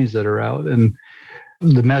chamois that are out. And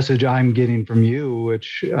the message I'm getting from you,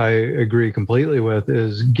 which I agree completely with,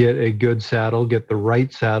 is get a good saddle, get the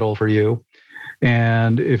right saddle for you.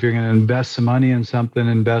 And if you're going to invest some money in something,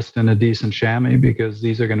 invest in a decent chamois, because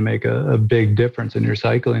these are going to make a big difference in your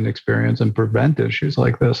cycling experience and prevent issues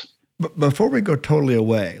like this. But before we go totally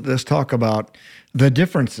away, let's talk about the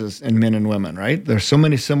differences in men and women, right? There's so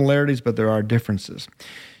many similarities, but there are differences.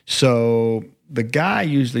 So the guy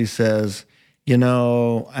usually says,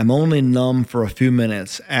 I'm only numb for a few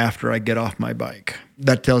minutes after I get off my bike.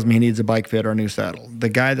 That tells me he needs a bike fit or a new saddle. The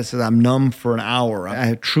guy that says, I'm numb for an hour, I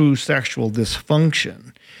have true sexual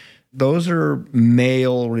dysfunction. Those are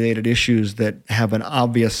male-related issues that have an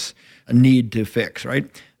obvious need to fix, right?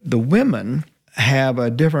 The women have a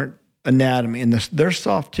different anatomy, and their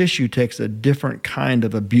soft tissue takes a different kind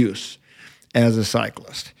of abuse as a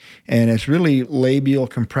cyclist. And it's really labial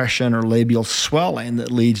compression or labial swelling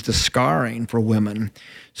that leads to scarring for women.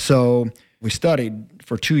 So we studied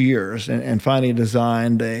for 2 years and finally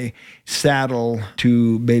designed a saddle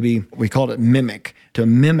to we called it mimic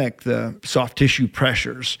the soft tissue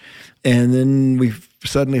pressures. And then we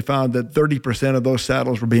suddenly found that 30% of those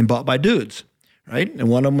saddles were being bought by dudes, right? And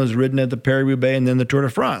one of them was ridden at the Paris-Roubaix and then the Tour de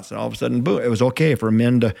France. And all of a sudden, boom, it was okay for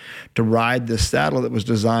men to ride this saddle that was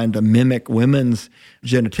designed to mimic women's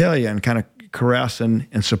genitalia and kind of caress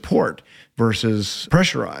and support versus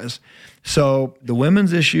pressurize. So the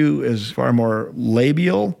women's issue is far more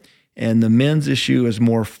labial and the men's issue is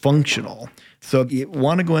more functional. So you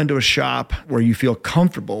want to go into a shop where you feel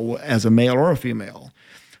comfortable as a male or a female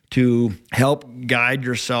to help guide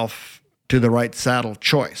yourself to the right saddle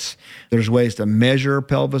choice. There's ways to measure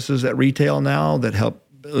pelvises at retail now that help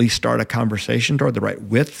at least start a conversation toward the right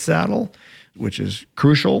width saddle, which is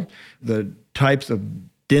crucial. The types of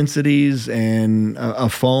densities and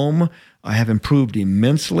of foam have improved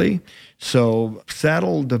immensely. So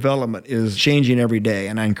saddle development is changing every day,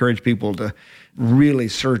 and I encourage people to really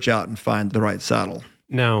search out and find the right saddle.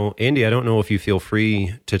 Now, Andy, I don't know if you feel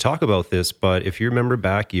free to talk about this, but if you remember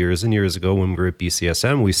back years and years ago when we were at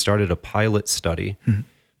BCSM, we started a pilot study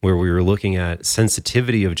where we were looking at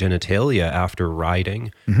sensitivity of genitalia after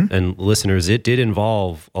riding. And listeners, it did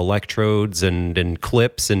involve electrodes and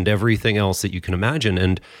clips and everything else that you can imagine.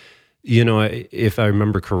 And, you know, if I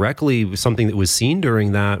remember correctly, something that was seen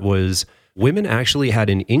during that was women actually had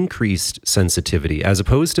an increased sensitivity as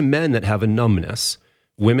opposed to men that have a numbness.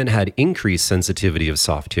 Women had increased sensitivity of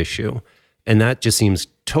soft tissue. And that just seems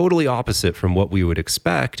totally opposite from what we would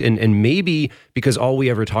expect. And maybe because all we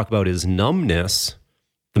ever talk about is numbness,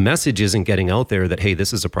 the message isn't getting out there that, hey,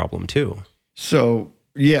 this is a problem too. So,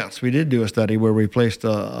 yes, we did do a study where we placed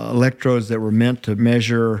electrodes that were meant to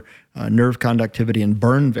measure nerve conductivity in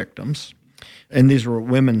burn victims. And these were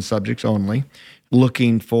women subjects only,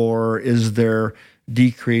 looking for, is there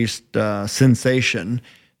decreased sensation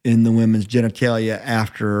in the women's genitalia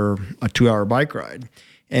after a 2-hour bike ride.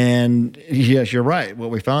 And yes, you're right. What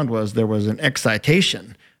we found was there was an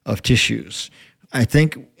excitation of tissues. I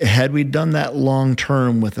think had we done that long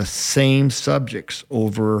term with the same subjects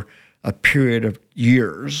over a period of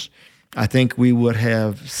years, I think we would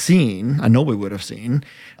have seen, I know we would have seen,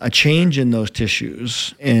 a change in those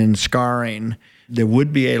tissues and scarring. There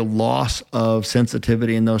would be a loss of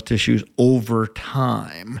sensitivity in those tissues over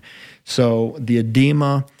time. So the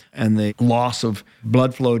edema and the loss of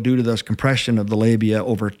blood flow due to this compression of the labia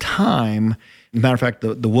over time. As a matter of fact,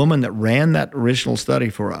 the woman that ran that original study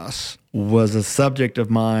for us was a subject of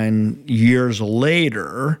mine years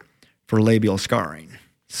later for labial scarring.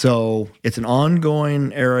 So it's an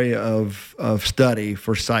ongoing area of study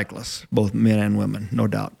for cyclists, both men and women, no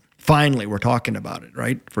doubt. Finally, we're talking about it,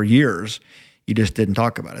 right? For years, you just didn't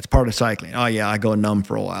talk about it. It's part of cycling. Oh, yeah, I go numb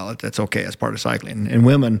for a while. That's okay. It's part of cycling. And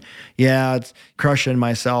women, yeah, it's crushing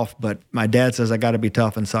myself, but my dad says I got to be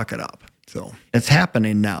tough and suck it up. So it's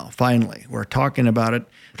happening now, finally. We're talking about it.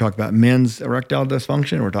 We're talking about men's erectile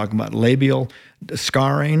dysfunction. We're talking about labial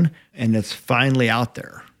scarring, and it's finally out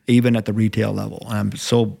there, even at the retail level. And I'm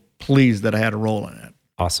so pleased that I had a role in it.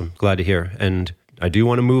 Awesome. Glad to hear. And I do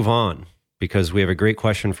want to move on because we have a great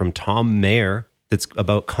question from Tom Mayer that's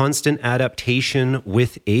about constant adaptation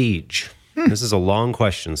with age. This is a long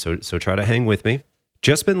question, so try to hang with me.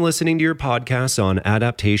 Just been listening to your podcast on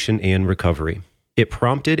adaptation and recovery. It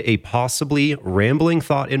prompted a possibly rambling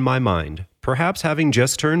thought in my mind, perhaps having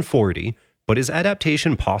just turned 40, but is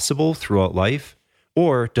adaptation possible throughout life?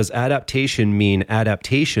 Or does adaptation mean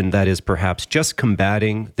adaptation that is perhaps just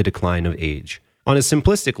combating the decline of age? On a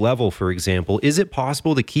simplistic level, for example, is it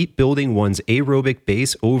possible to keep building one's aerobic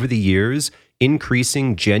base over the years,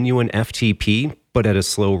 increasing genuine FTP, but at a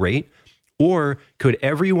slow rate? Or could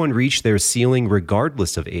everyone reach their ceiling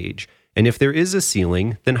regardless of age? And if there is a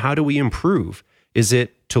ceiling, then how do we improve? Is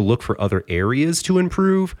it to look for other areas to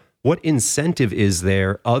improve? What incentive is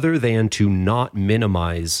there other than to not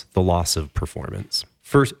minimize the loss of performance?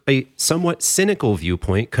 For a somewhat cynical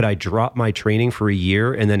viewpoint, could I drop my training for a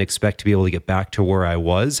year and then expect to be able to get back to where I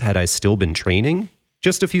was had I still been training?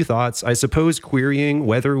 Just a few thoughts. I suppose querying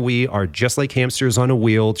whether we are just like hamsters on a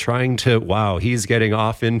wheel trying to, wow, he's getting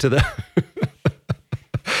off into the...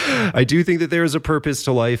 I do think that there is a purpose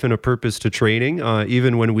to life and a purpose to training,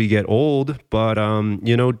 even when we get old. But,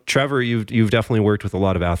 you know, Trevor, you've definitely worked with a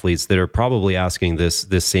lot of athletes that are probably asking this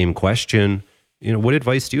same question. You know, what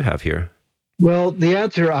advice do you have here? Well, the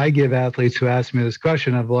answer I give athletes who ask me this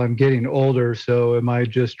question of, well, I'm getting older, so am I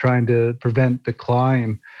just trying to prevent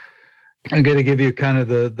decline? I'm going to give you kind of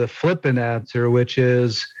the flippant answer, which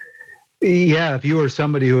is, yeah, if you were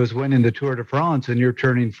somebody who was winning the Tour de France and you're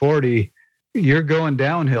turning 40, you're going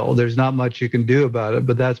downhill. There's not much you can do about it,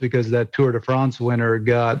 but that's because that Tour de France winner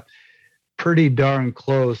got pretty darn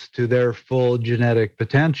close to their full genetic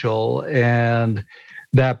potential, and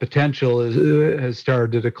that potential has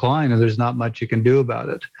started to decline, and there's not much you can do about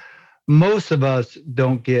it. most of us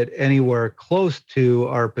don't get anywhere close to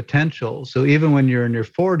our potential. So even when you're in your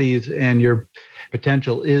 40s and your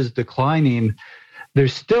potential is declining,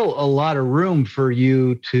 there's still a lot of room for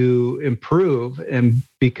you to improve and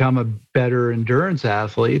become a better endurance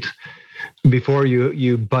athlete before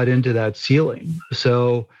you butt into that ceiling.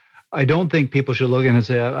 So I don't think people should look at it and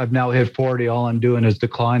say, I've now hit 40, all I'm doing is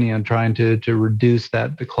declining. I'm trying to reduce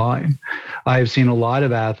that decline. I've seen a lot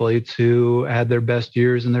of athletes who had their best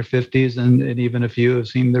years in their 50s, and even a few have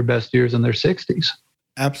seen their best years in their 60s.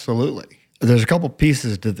 Absolutely. There's a couple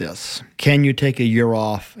pieces to this. Can you take a year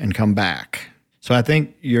off and come back? So I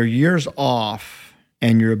think your years off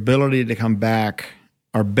and your ability to come back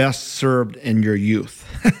are best served in your youth.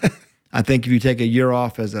 I think if you take a year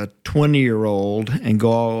off as a 20-year-old and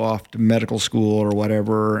go off to medical school or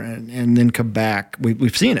whatever and then come back,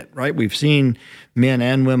 we've seen it, right? We've seen men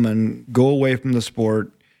and women go away from the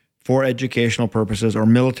sport for educational purposes or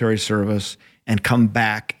military service and come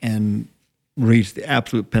back and reach the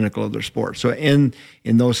absolute pinnacle of their sport. So in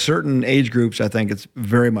those certain age groups, I think it's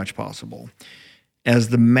very much possible. As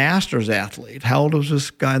the masters athlete, how old was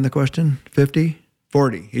this guy in the question? 50?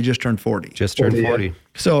 40. He just turned 40. Just turned 40.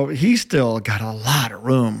 So he's still got a lot of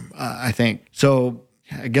room, I think. So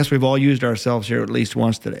I guess we've all used ourselves here at least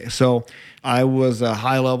once today. So I was a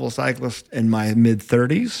high-level cyclist in my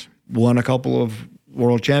mid-30s, won a couple of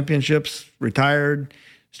world championships, retired,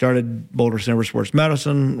 started Boulder Center for Sports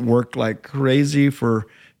Medicine, worked like crazy for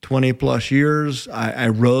 20-plus years. I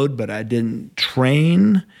rode, but I didn't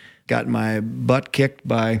train. Got my butt kicked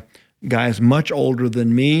by guys much older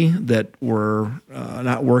than me that were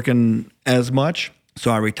not working as much. So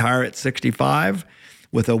I retire at 65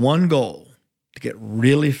 with a one goal, to get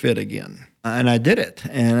really fit again. And I did it.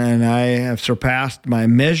 And I have surpassed my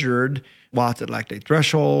measured watts at lactate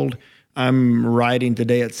threshold. I'm riding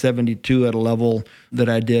today at 72 at a level that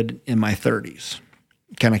I did in my 30s.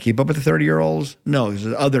 Can I keep up with the 30-year-olds? No,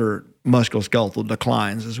 there's other musculoskeletal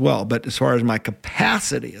declines as well. But as far as my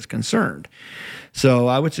capacity is concerned, so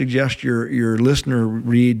I would suggest your listener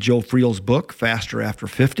read Joe Friel's book, Faster After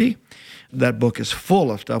 50. That book is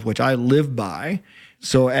full of stuff which I live by.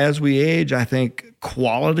 So as we age, I think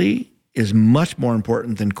quality is much more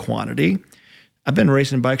important than quantity. I've been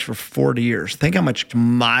racing bikes for 40 years. Think how much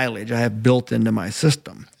mileage I have built into my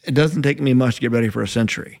system. It doesn't take me much to get ready for a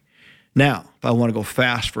century. Now, if I want to go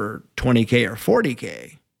fast for 20K or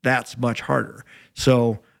 40K, that's much harder.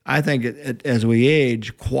 So I think as we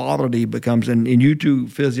age, quality becomes, and you two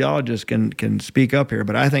physiologists can speak up here,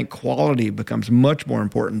 but I think quality becomes much more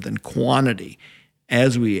important than quantity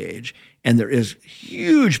as we age. And there is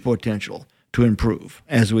huge potential to improve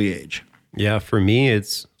as we age. Yeah, for me,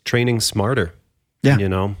 it's training smarter. Yeah.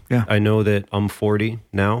 Yeah. I know that I'm 40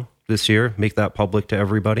 now this year, make that public to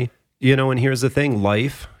everybody. And here's the thing,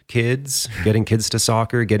 life, kids, getting kids to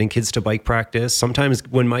soccer, getting kids to bike practice. Sometimes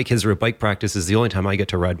when my kids are at bike practice is the only time I get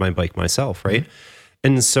to ride my bike myself, right? Mm-hmm.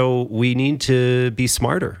 And so we need to be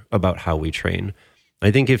smarter about how we train.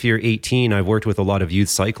 I think if you're 18, I've worked with a lot of youth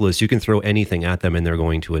cyclists, you can throw anything at them and they're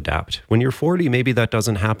going to adapt. When you're 40, maybe that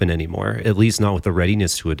doesn't happen anymore, at least not with the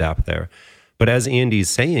readiness to adapt there. But as Andy's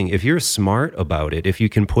saying, if you're smart about it, if you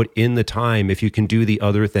can put in the time, if you can do the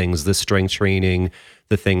other things, the strength training,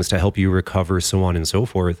 the things to help you recover, so on and so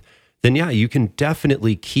forth, then yeah, you can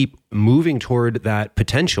definitely keep moving toward that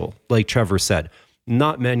potential. Like Trevor said,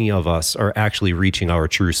 not many of us are actually reaching our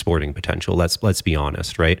true sporting potential. Let's be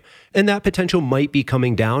honest, right? And that potential might be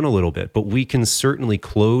coming down a little bit, but we can certainly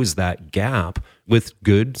close that gap with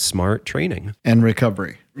good, smart training. And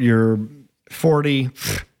recovery. You're 40,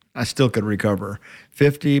 I still could recover.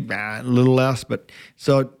 50, a little less. But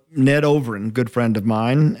so Ned Overin, good friend of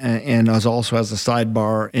mine, and also has a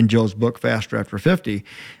sidebar in Joe's book, Faster After 50.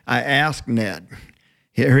 I asked Ned,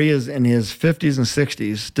 here he is in his 50s and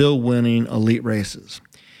 60s, still winning elite races.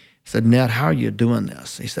 I said, Ned, how are you doing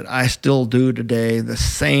this? He said, I still do today the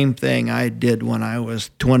same thing I did when I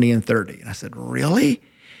was 20 and 30. And I said, really?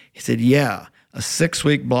 He said, yeah, a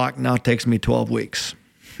 6-week block now takes me 12 weeks.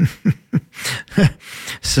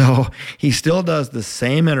 So he still does the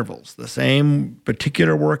same intervals, the same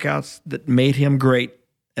particular workouts that made him great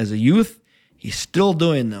as a youth. He's still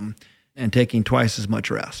doing them and taking twice as much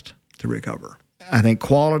rest to recover. I think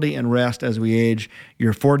quality and rest as we age,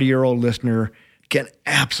 your 40-year-old listener can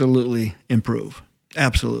absolutely improve.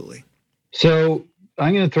 Absolutely. So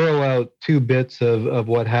I'm going to throw out 2 bits of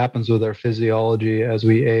what happens with our physiology as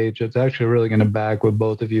we age. It's actually really going to back what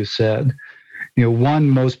both of you said. One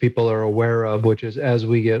most people are aware of, which is as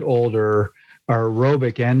we get older, our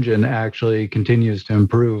aerobic engine actually continues to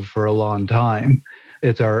improve for a long time.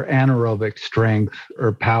 It's our anaerobic strength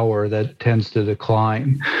or power that tends to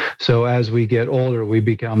decline. So as we get older, we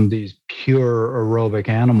become these pure aerobic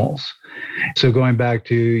animals. So going back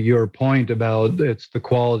to your point about it's the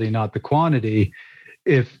quality, not the quantity,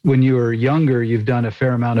 if when you were younger, you've done a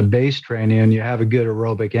fair amount of base training and you have a good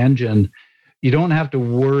aerobic engine, you don't have to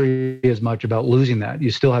worry as much about losing that. You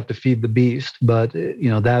still have to feed the beast, but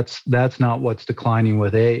that's not what's declining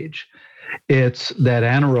with age. It's that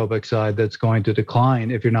anaerobic side that's going to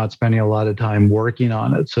decline if you're not spending a lot of time working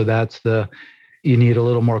on it. So you need a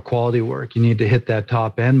little more quality work. You need to hit that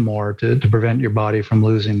top end more to prevent your body from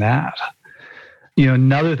losing that.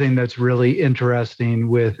 Another thing that's really interesting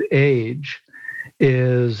with age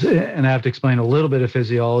is, and I have to explain a little bit of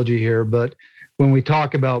physiology here, but when we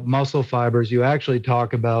talk about muscle fibers, you actually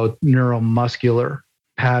talk about neuromuscular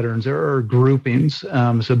patterns or groupings.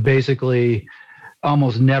 So basically,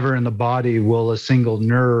 almost never in the body will a single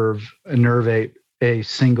nerve innervate a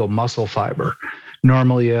single muscle fiber.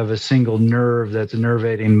 Normally, you have a single nerve that's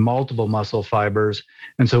innervating multiple muscle fibers.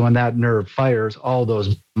 And so when that nerve fires, all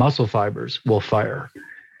those muscle fibers will fire.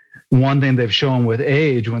 One thing they've shown with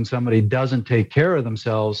age, when somebody doesn't take care of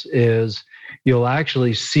themselves, is you'll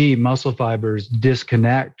actually see muscle fibers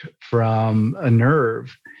disconnect from a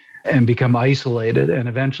nerve and become isolated. And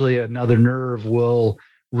eventually another nerve will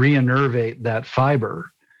re-innervate that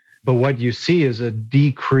fiber. But what you see is a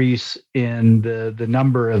decrease in the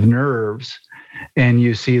number of nerves. And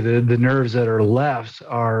you see the nerves that are left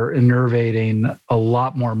are innervating a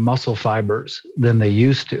lot more muscle fibers than they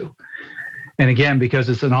used to. And again, because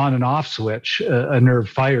it's an on and off switch, a nerve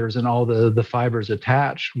fires and all the fibers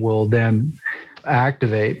attached will then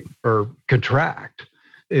activate or contract.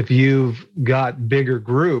 If you've got bigger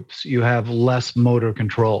groups, you have less motor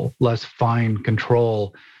control, less fine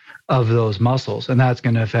control of those muscles. And that's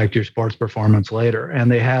going to affect your sports performance later. And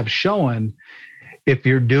they have shown if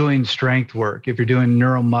you're doing strength work, if you're doing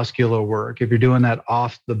neuromuscular work, if you're doing that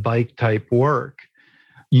off the bike type work,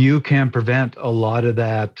 you can prevent a lot of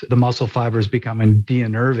that, the muscle fibers becoming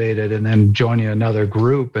de-innervated and then joining another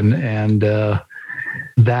group and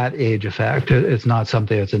that age effect. It's not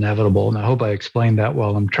something that's inevitable. And I hope I explained that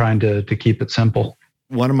well. I'm trying to keep it simple.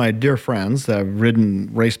 One of my dear friends that I've ridden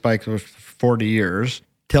race bikes for 40 years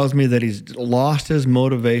tells me that he's lost his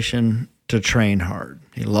motivation to train hard.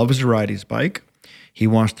 He loves to ride his bike. He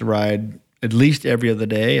wants to ride at least every other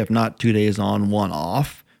day, if not 2 days on, 1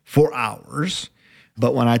 off, for hours.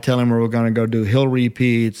 But when I tell him we're going to go do hill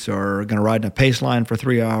repeats or going to ride in a pace line for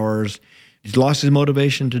 3 hours, he's lost his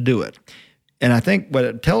motivation to do it. And I think what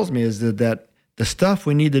it tells me is that the stuff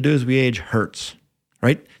we need to do as we age hurts,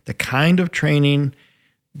 right? The kind of training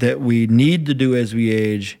that we need to do as we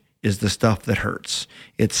age is the stuff that hurts.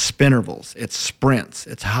 It's spintervals, it's sprints,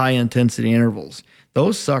 it's high intensity intervals.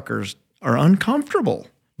 Those suckers are uncomfortable,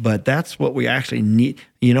 but that's what we actually need.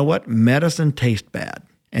 You know what? Medicine tastes bad.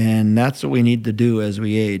 And that's what we need to do as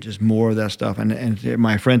we age, is more of that stuff. And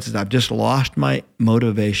my friend says, I've just lost my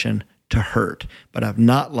motivation to hurt, but I've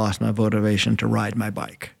not lost my motivation to ride my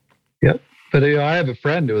bike. Yep. But I have a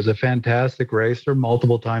friend who was a fantastic racer,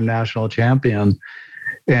 multiple-time national champion.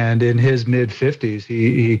 And in his mid-50s,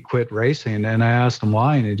 he quit racing. And I asked him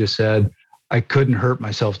why, and he just said, I couldn't hurt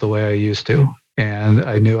myself the way I used to. And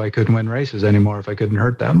I knew I couldn't win races anymore if I couldn't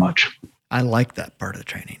hurt that much. I like that part of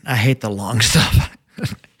training. I hate the long stuff.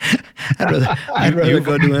 I'd rather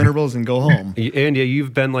go do intervals and go home. Andy,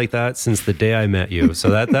 you've been like that since the day I met you. So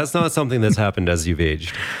that's not something that's happened as you've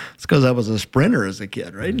aged. It's because I was a sprinter as a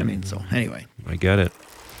kid, right? I mean, so anyway. I get it.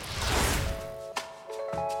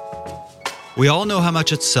 We all know how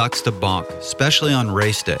much it sucks to bonk, especially on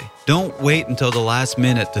race day. Don't wait until the last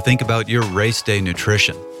minute to think about your race day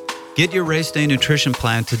nutrition. Get your race day nutrition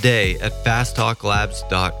plan today at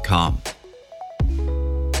fasttalklabs.com.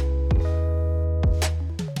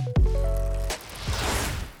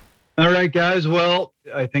 All right, guys. Well,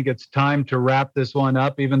 I think it's time to wrap this one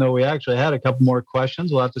up, even though we actually had a couple more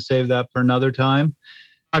questions. We'll have to save that for another time.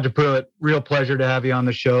 Dr. Pruitt, real pleasure to have you on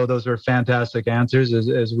the show. Those were fantastic answers,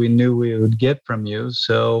 as we knew we would get from you.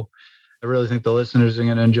 So I really think the listeners are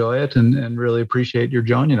going to enjoy it and really appreciate your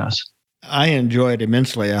joining us. I enjoyed it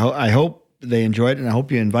immensely. I hope they enjoyed it, and I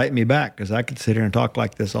hope you invite me back, because I could sit here and talk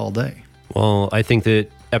like this all day. Well, I think that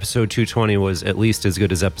episode 220 was at least as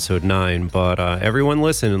good as episode 9, but everyone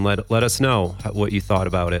listen and let us know what you thought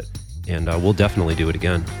about it, and we'll definitely do it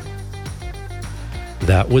again.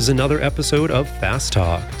 That was another episode of Fast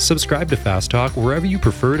Talk. Subscribe to Fast Talk wherever you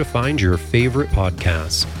prefer to find your favorite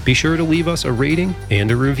podcasts. Be sure to leave us a rating and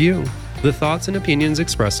a review. The thoughts and opinions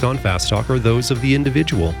expressed on Fast Talk are those of the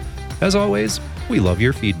individual. As always, we love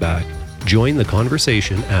your feedback. Join the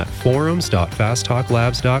conversation at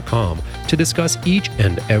forums.fasttalklabs.com to discuss each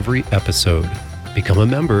and every episode. Become a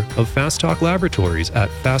member of Fast Talk Laboratories at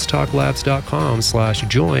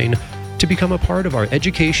fasttalklabs.com/join to become a part of our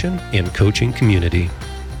education and coaching community.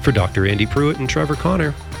 For Dr. Andy Pruitt and Trevor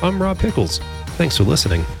Connor, I'm Rob Pickles. Thanks for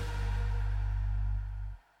listening.